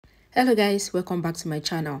Hello guys, welcome back to my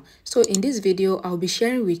channel. So in this video, I'll be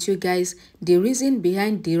sharing with you guys the reason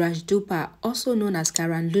behind Dheeraj Dhoopa, also known as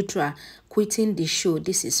Karan Luthra, quitting the show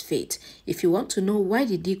This Is Fate. If you want to know why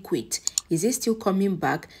did he quit, is he still coming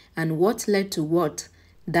back, and what led to what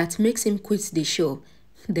that makes him quit the show,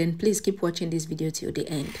 then please keep watching this video till the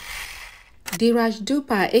end. Dheeraj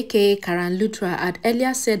Dhoopa aka Karan Luthra had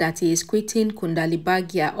earlier said that he is quitting Kundali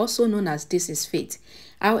Bhagya, also known as This Is Fate.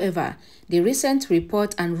 However, the recent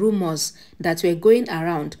report and rumors that were going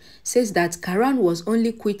around says that Karan was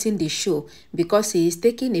only quitting the show because he is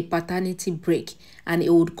taking a paternity break and he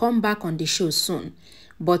would come back on the show soon.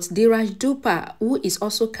 But Dheeraj Dhoopa, who is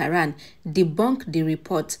also Karan, debunked the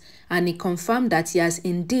report and he confirmed that he has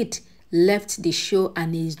indeed left the show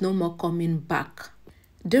and he is no more coming back.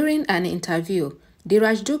 During an interview,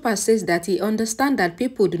 Dheeraj Dhoopa says that he understands that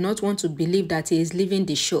people do not want to believe that he is leaving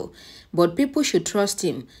the show, but people should trust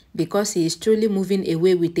him because he is truly moving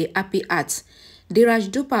away with a happy heart.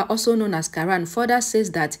 Dheeraj Dhoopa, also known as Karan, further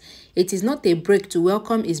says that it is not a break to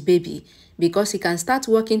welcome his baby because he can start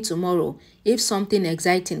working tomorrow if something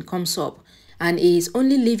exciting comes up, and he is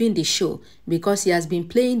only leaving the show because he has been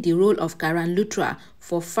playing the role of Karan Luthra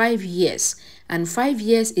for 5 years, and 5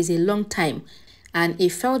 years is a long time, and he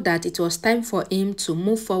felt that it was time for him to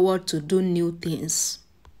move forward to do new things.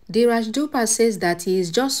 Dheeraj Dhoopa says that he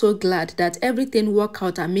is just so glad that everything worked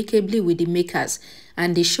out amicably with the makers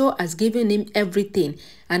and the show has given him everything,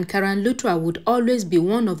 and Karan Luthra would always be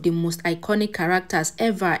one of the most iconic characters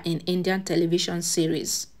ever in Indian television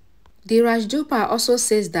series. Dheeraj Dhoopa also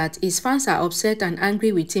says that his fans are upset and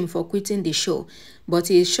angry with him for quitting the show, but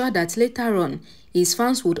he is sure that later on his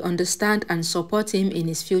fans would understand and support him in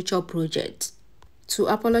his future projects. To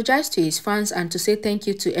apologize to his fans and to say thank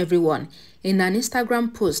you to everyone, in an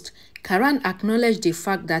Instagram post, Karan acknowledged the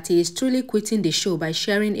fact that he is truly quitting the show by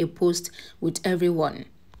sharing a post with everyone.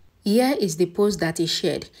 Here is the post that he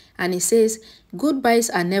shared, and he says, "Goodbyes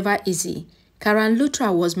are never easy. Karan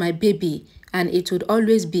Luthra was my baby and it would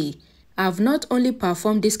always be. I've not only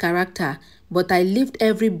performed this character, but I lived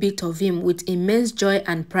every bit of him with immense joy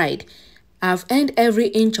and pride. I've earned every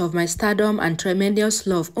inch of my stardom and tremendous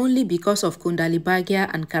love only because of Kundali Bhagya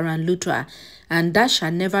and Karan Luthra, and that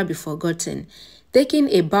shall never be forgotten. Taking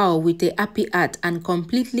a bow with a happy heart and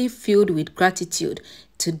completely filled with gratitude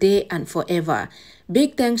today and forever.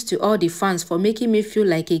 Big thanks to all the fans for making me feel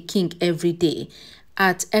like a king every day.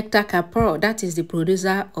 At Hector Kapoor, that is the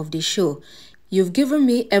producer of the show, you've given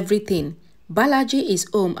me everything. Balaji is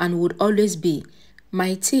home and would always be.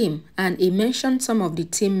 My team," and he mentioned some of the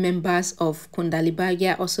team members of Kundali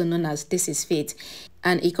Bhagya, also known as This Is Fate,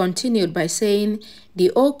 and he continued by saying, "The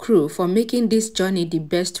whole crew for making this journey the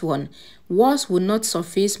best one. Words would not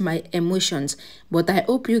suffice my emotions, but I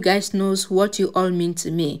hope you guys knows what you all mean to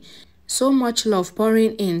me. So much love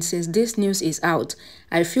pouring in since this news is out.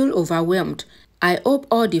 I feel overwhelmed. I hope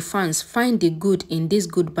all the fans find the good in this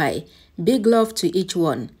goodbye. Big love to each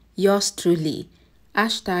one. Yours truly.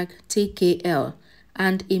 #TKL."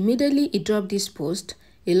 And immediately he dropped this post,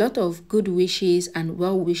 a lot of good wishes and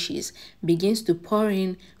well wishes begins to pour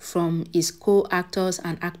in from his co-actors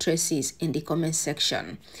and actresses in the comment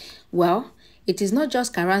section. Well, it is not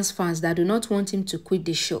just Karan's fans that do not want him to quit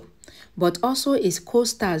the show, but also his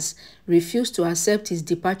co-stars refuse to accept his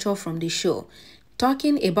departure from the show.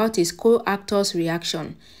 Talking about his co-actors'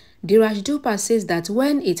 reaction, Dheeraj Dhoopa says that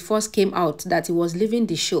when it first came out that he was leaving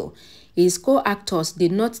the show, his co-actors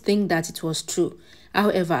did not think that it was true.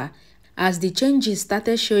 However, as the changes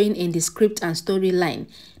started showing in the script and storyline,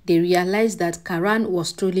 they realized that Karan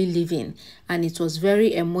was truly leaving, and it was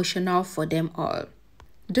very emotional for them all.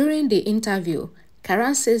 During the interview,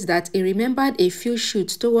 Karan says that he remembered a few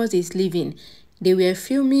shoots towards his leaving. They were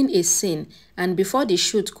filming a scene, and before the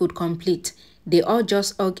shoot could complete, they all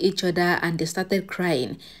just hugged each other and they started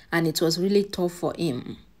crying, and it was really tough for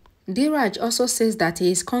him. Dheeraj also says that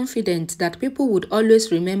he is confident that people would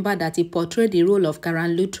always remember that he portrayed the role of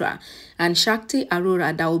Karan Luthra, and Shakti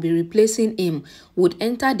Arora, that will be replacing him, would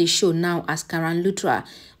enter the show now as Karan Luthra.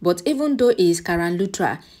 But even though he is Karan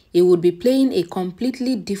Luthra, he would be playing a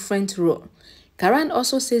completely different role. Karan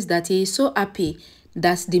also says that he is so happy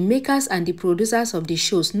that the makers and the producers of the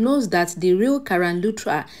shows knows that the real Karan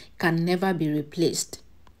Luthra can never be replaced.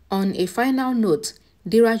 On a final note,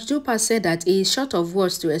 Dheeraj Dhoopa said that he is short of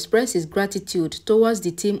words to express his gratitude towards the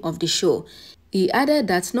team of the show. He added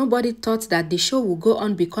that nobody thought that the show would go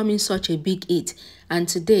on becoming such a big hit, and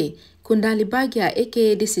today, Kundali Bhagya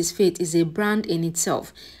aka This Is Fate is a brand in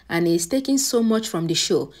itself, and he is taking so much from the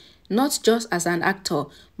show. not just as an actor,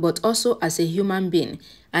 but also as a human being.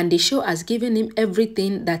 And the show has given him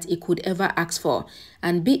everything that he could ever ask for.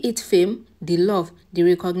 And be it fame, the love, the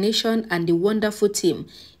recognition, and the wonderful team.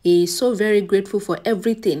 He is so very grateful for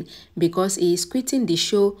everything because he is quitting the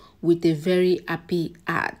show with a very happy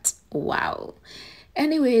heart. Wow.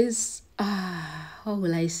 Anyways, what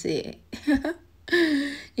will I say?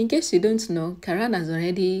 In case you don't know, Karan has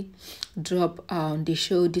already dropped the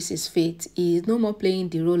show This Is Fate. He is no more playing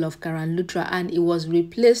the role of Karan Luthra, and he was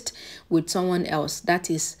replaced with someone else, that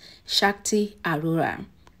is Shakti Arora.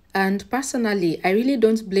 And personally, I really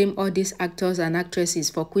don't blame all these actors and actresses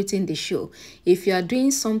for quitting the show. If you are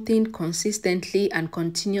doing something consistently and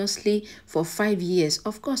continuously for 5 years,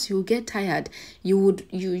 of course you will get tired. You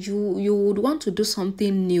would want to do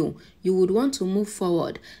something new. You would want to move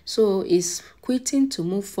forward. So it's quitting to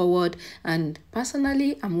move forward, and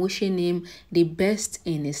personally I'm wishing him the best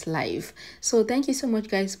in his life. So thank you so much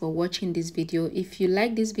guys for watching this video. If you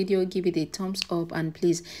like this video, give it a thumbs up and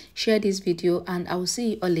please share this video, and I'll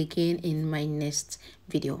see you all again in my next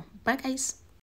video. Bye guys.